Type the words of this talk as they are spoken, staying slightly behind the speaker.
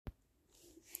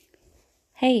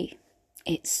Hey,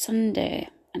 it's Sunday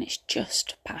and it's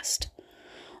just past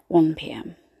 1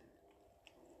 p.m.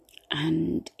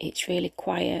 and it's really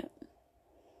quiet.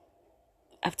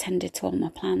 I've tended to all my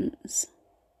plants.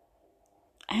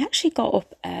 I actually got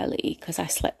up early because I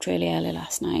slept really early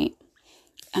last night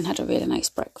and had a really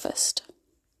nice breakfast.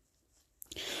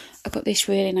 I got this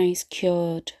really nice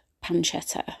cured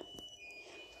pancetta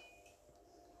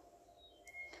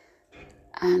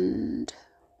and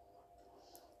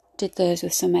did those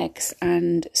with some eggs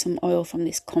and some oil from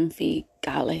this comfy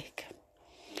garlic.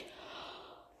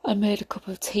 I made a cup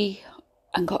of tea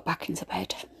and got back into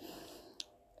bed.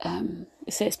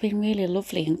 So it's been really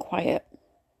lovely and quiet.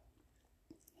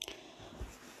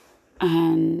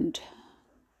 And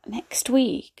next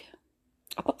week,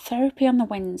 I've got therapy on the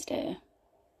Wednesday.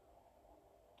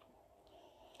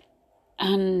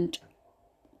 And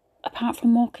apart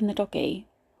from walking the doggy,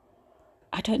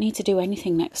 I don't need to do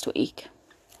anything next week,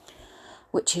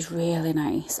 which is really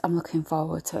nice. I'm looking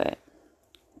forward to it.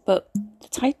 But the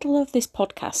title of this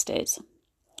podcast is,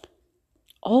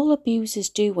 all abusers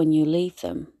do when you leave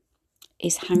them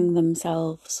is hang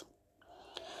themselves.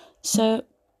 So,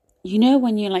 you know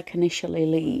when you initially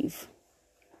leave,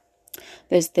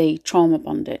 there's the trauma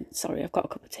bonding. Sorry, I've got a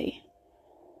cup of tea.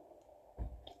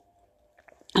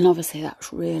 And obviously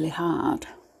that's really hard.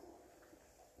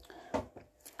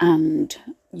 And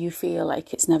you feel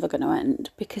like it's never going to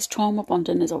end, because trauma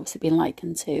bonding has obviously been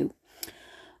likened to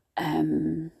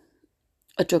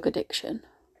a drug addiction.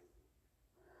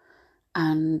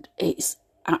 And it's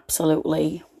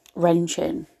absolutely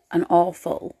wrenching and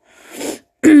awful.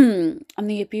 And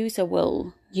the abuser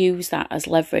will use that as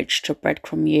leverage to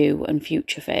breadcrumb you and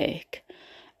future fake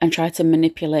and try to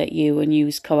manipulate you and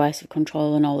use coercive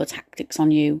control and all the tactics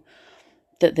on you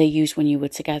that they used when you were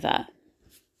together.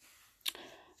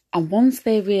 And once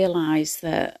they realise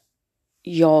that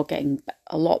you're getting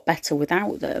a lot better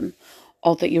without them,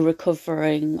 or that you're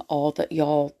recovering, or that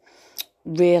you're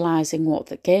realising what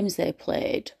the games they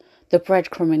played, the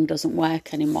breadcrumbing doesn't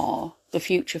work anymore, the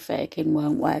future faking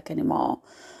won't work anymore,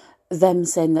 them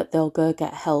saying that they'll go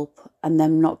get help and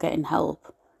them not getting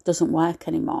help doesn't work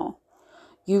anymore.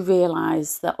 You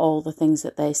realise that all the things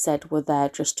that they said were there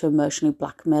just to emotionally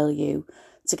blackmail you,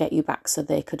 to get you back so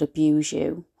they could abuse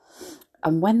you.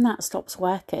 And when that stops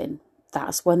working,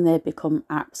 that's when they become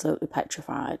absolutely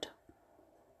petrified.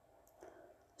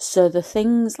 So the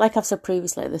things, like I've said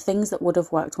previously, the things that would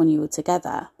have worked when you were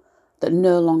together, that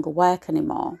no longer work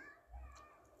anymore,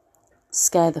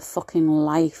 scare the fucking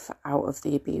life out of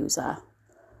the abuser.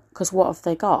 Because what have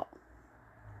they got?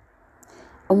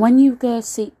 And when you go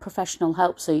seek professional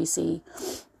help, so you see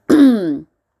a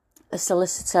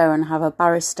solicitor and have a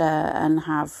barrister and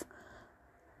have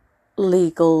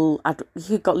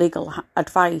you've got legal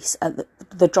advice at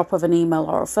the drop of an email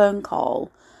or a phone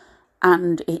call,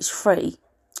 and it's free.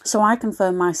 So I can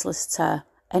phone my solicitor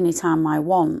anytime I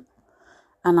want,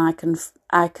 and I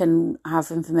can have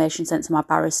information sent to my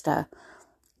barrister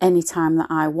anytime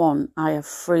that I want. I have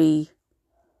free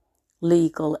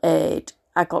legal aid.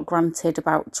 I got granted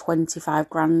about 25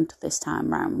 grand this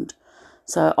time round.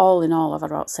 So all in all, I've had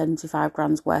about 75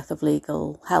 grand's worth of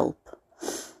legal help.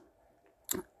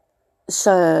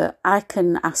 So I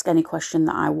can ask any question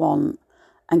that I want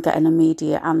and get an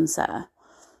immediate answer.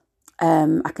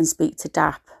 I can speak to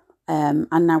DAP and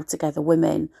now Together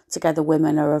Women. Together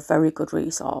Women are a very good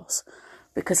resource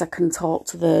because I can talk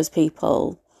to those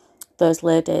people, those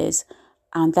ladies,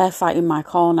 and they're fighting my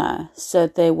corner. So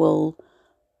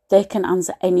they can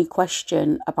answer any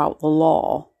question about the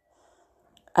law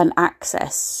and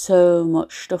access so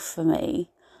much stuff for me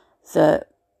that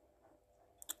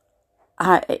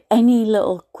any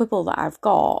little quibble that I've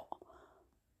got,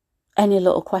 any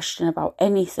little question about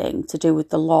anything to do with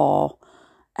the law,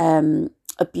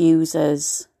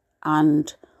 abusers,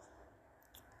 and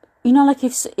like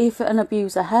if an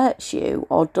abuser hurts you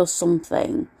or does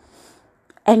something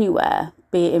anywhere,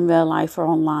 be it in real life or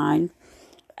online,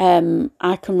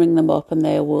 I can ring them up and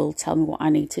they will tell me what I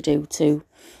need to do to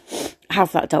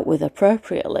have that dealt with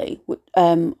appropriately.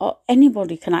 Or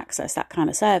anybody can access that kind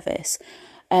of service.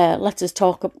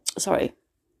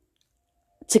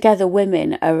 Together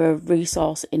Women are a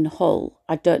resource in Hull.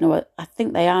 I don't know, I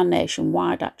think they are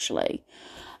nationwide actually,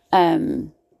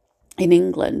 in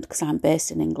England, because I'm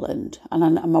based in England, and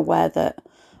I'm aware that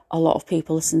a lot of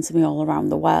people listen to me all around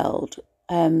the world.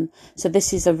 So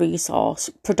this is a resource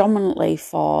predominantly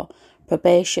for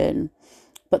probation,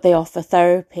 but they offer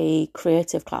therapy,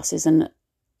 creative classes, and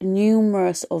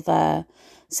numerous other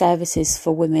services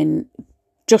for women,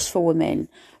 just for women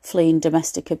fleeing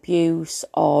domestic abuse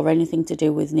or anything to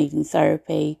do with needing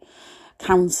therapy,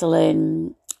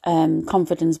 counselling,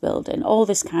 confidence building, all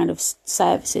this kind of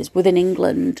services within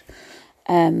England.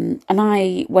 And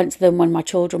I went to them when my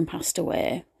children passed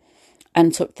away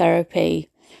and took therapy.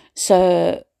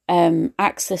 So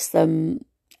accessed them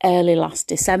early last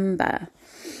December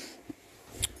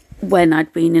when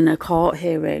I'd been in a court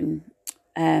hearing,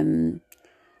 and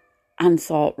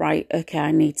thought, right, okay,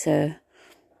 I need some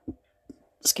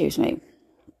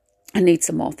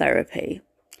more therapy.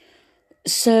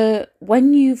 So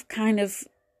when you've kind of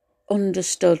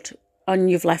understood and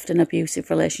you've left an abusive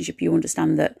relationship, you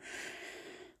understand that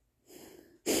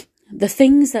the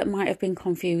things that might have been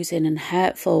confusing and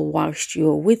hurtful whilst you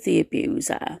were with the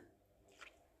abuser,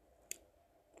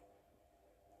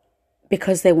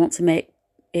 because they want to make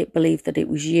it believe that it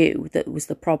was you that was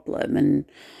the problem,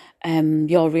 and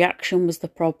your reaction was the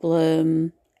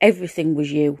problem, everything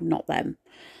was you, not them.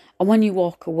 And when you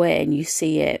walk away and you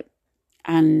see it,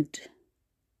 and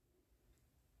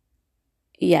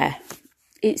yeah,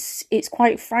 it's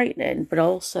quite frightening, but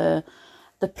also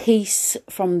the peace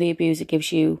from the abuser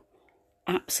gives you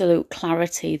absolute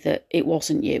clarity that it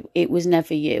wasn't you. It was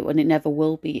never you, and it never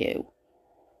will be you.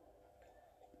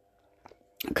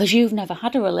 Because you've never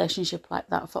had a relationship like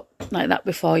that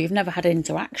before. You've never had an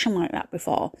interaction like that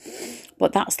before.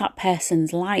 But that's that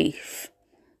person's life.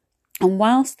 And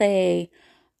whilst they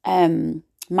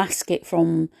mask it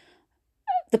from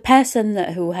the person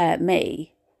who hurt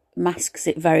me, masks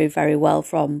it very, very well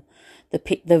from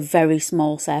the very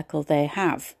small circle they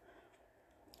have.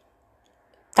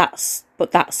 That's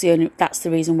the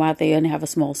reason why they only have a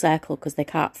small circle, because they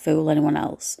can't fool anyone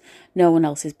else. No one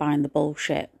else is buying the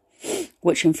bullshit,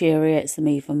 which infuriates them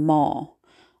even more.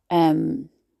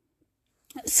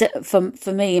 So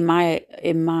for me in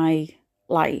my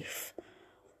life,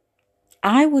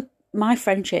 my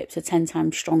friendships are 10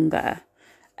 times stronger.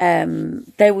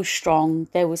 They were strong,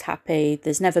 they was happy,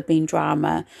 there's never been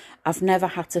drama. I've never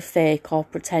had to fake or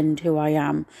pretend who I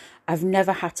am. I've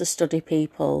never had to study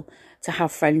people to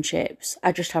have friendships.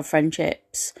 I just have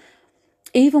friendships.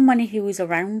 Even when he was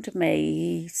around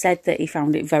me, he said that he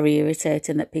found it very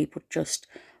irritating that people just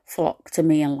flocked to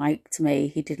me and liked me.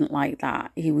 He didn't like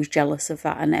that. He was jealous of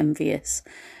that and envious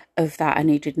of that, and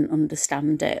he didn't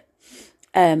understand it.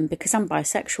 Because I'm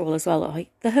bisexual as well.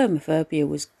 Like, the homophobia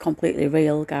was completely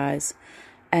real, guys.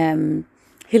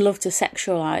 He loved to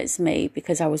sexualise me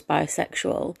because I was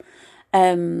bisexual.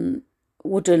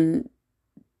 Wouldn't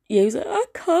use it. I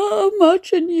can't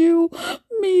imagine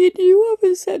me and you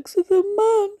having sex with a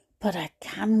man. But I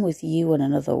can with you and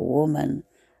another woman.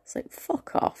 It's like,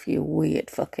 fuck off, you weird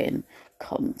fucking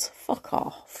cunt. Fuck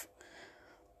off.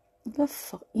 The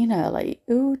fuck, like,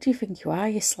 who do you think you are,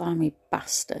 you slimy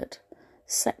bastard?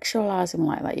 Sexualise him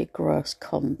like that, you gross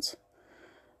cunt.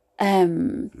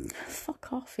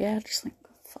 Fuck off, yeah, just like,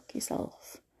 fuck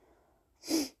yourself.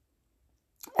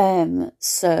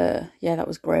 So, yeah, that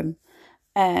was grim.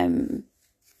 And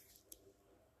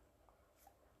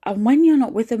when you're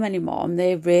not with them anymore and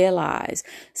they realise,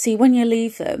 see, when you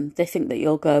leave them, they think that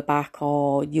you'll go back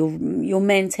or you'll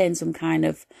maintain some kind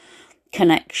of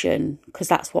connection because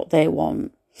that's what they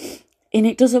want. And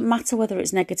it doesn't matter whether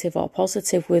it's negative or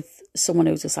positive with someone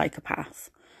who's a psychopath.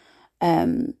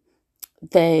 They're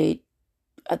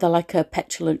like a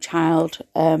petulant child.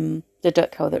 They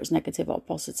don't care whether it's negative or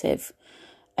positive.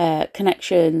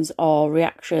 Connections or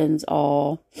reactions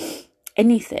or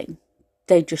anything.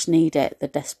 They just need it. They're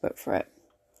desperate for it.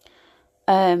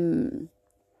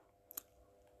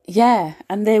 Yeah,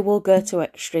 and they will go to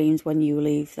extremes when you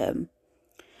leave them.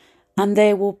 And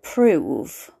they will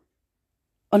prove,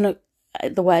 the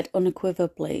word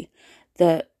unequivocally,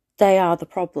 that they are the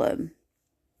problem,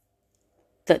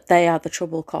 that they are the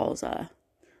trouble causer,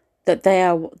 that they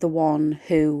are the one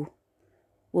who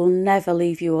will never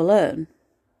leave you alone.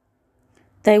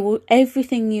 They will,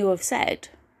 everything you have said,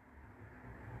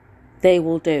 they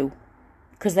will do,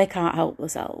 because they can't help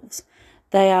themselves.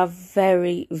 They are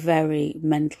very, very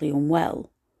mentally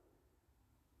unwell.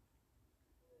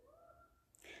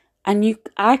 And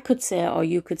I could say, or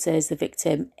you could say as the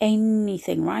victim,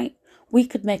 anything, right? We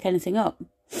could make anything up.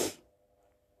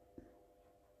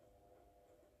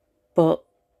 But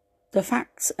the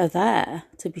facts are there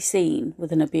to be seen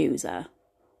with an abuser.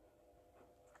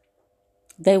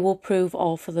 They will prove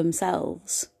all for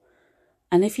themselves.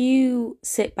 And if you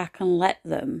sit back and let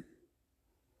them,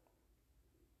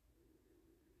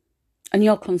 and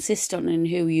you're consistent in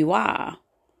who you are,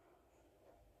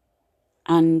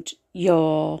 and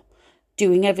you're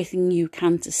doing everything you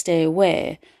can to stay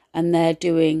away, and they're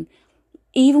doing,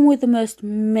 even with the most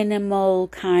minimal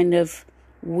kind of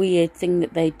weird thing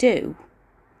that they do,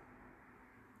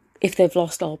 if they've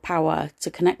lost all power to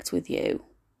connect with you,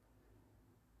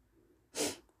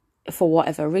 for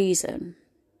whatever reason.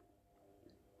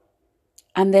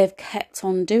 And they've kept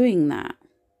on doing that.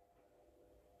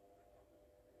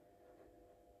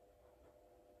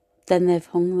 Then they've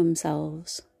hung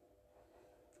themselves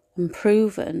and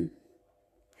proven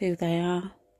who they are.